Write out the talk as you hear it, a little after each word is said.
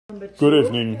Good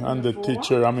evening. I'm the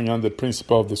teacher. I'm the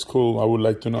principal of the school. I would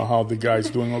like to know how the guys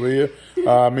doing over here.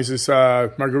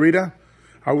 Mrs. Margarita,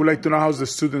 I would like to know how the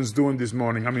students doing this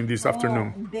morning. This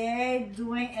afternoon. They're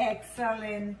doing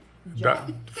excellent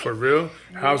job. For real?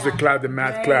 How's the class? The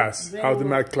math class? How's the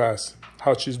math class?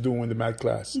 How she's doing in the math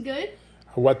class? Good.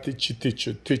 What did she teach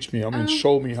you? Teach me.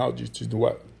 Show me how did you do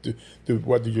what?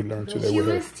 What did you learn today with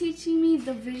her? She was teaching me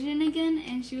division again,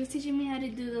 and she was teaching me how to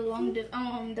do the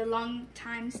long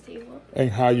times table. And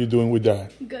how you doing with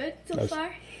that? Good so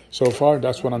far. So far,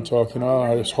 that's what I'm talking about.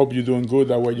 I just hope you're doing good.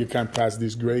 That way you can pass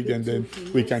this grade, and then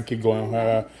we can keep going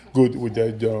good with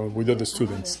with other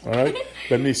students. All right.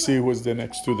 Let me see who's the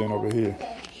next student over here.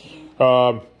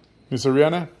 Miss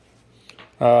Ariana,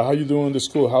 how you doing in the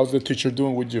school? How's the teacher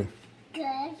doing with you?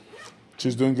 Good.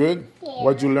 She's doing good? Yeah.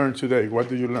 What did you learn today? What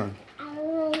did you learn? I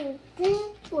learned this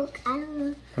book.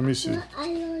 Let me see. I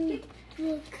learned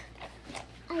book.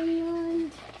 I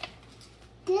learned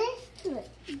this.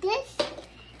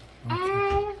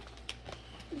 And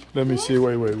let me see.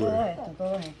 Wait.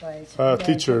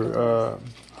 Teacher,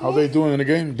 how they doing in the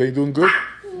game? They doing good?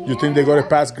 Yeah. You think they got to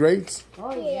pass grades?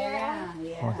 Oh yeah.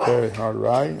 Okay, all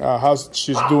right. How's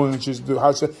she's doing?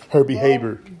 How's her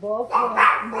behavior? Both of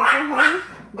them,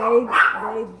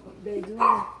 they do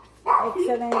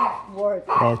excellent work.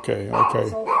 Okay.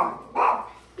 So far.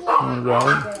 All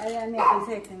right.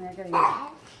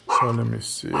 So let me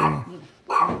see. All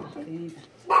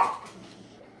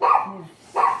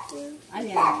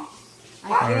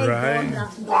right.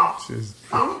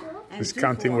 She's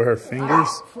counting with her fingers.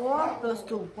 4 plus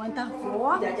 2. Cuenta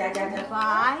 4.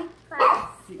 5.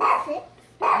 6.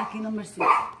 Aquí number 6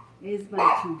 is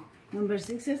by 2. Number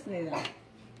 6 is later.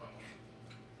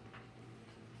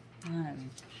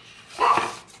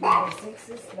 Number 6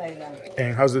 is later.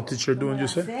 And how's the teacher doing, you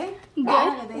said?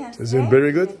 Good. Is it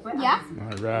very good? Yeah.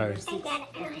 All right.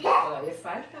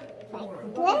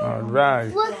 all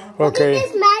right. Look Okay. at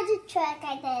this magic trick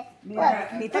I did. Look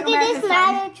at this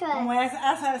magic trick. Como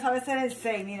sabes hacer el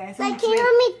 6, mira, es un Like, can you trick.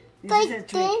 help me This like is a this?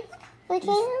 trick. Like, can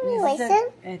you help me listen?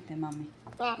 Mami.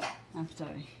 Yeah. I'm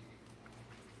sorry.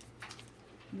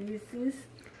 This is...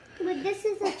 But this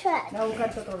is a trick. Voy a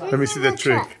buscarte otro lado. Let me see the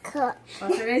trick. Va a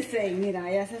hacer el 6, mira,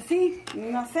 ella hace así, y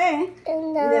uno hace, y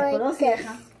And después lo like this.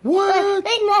 cierra. What?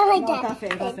 Wait, not like No, that. está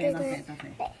feo.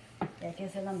 Y hay que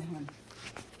hacerlo mejor.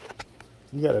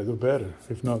 You gotta do better.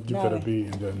 If not, you better be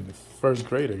in the first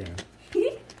grade again.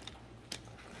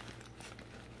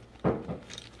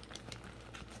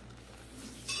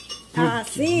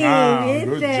 Así, Good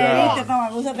 ¿viste? job. Toma,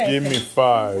 úsate Give me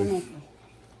 5.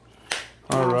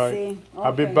 All right. Sí,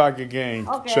 I'll be okay. back again,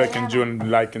 Okay, checking Ariana. you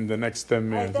in the next 10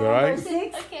 minutes, all right?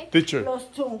 6 Okay. Teacher, plus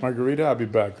 2. Margarita, I'll be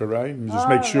back, all right? Just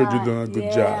make sure you're doing a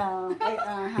good job.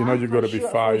 You know you're going to be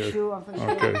fired. For sure.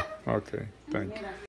 Okay, thank you.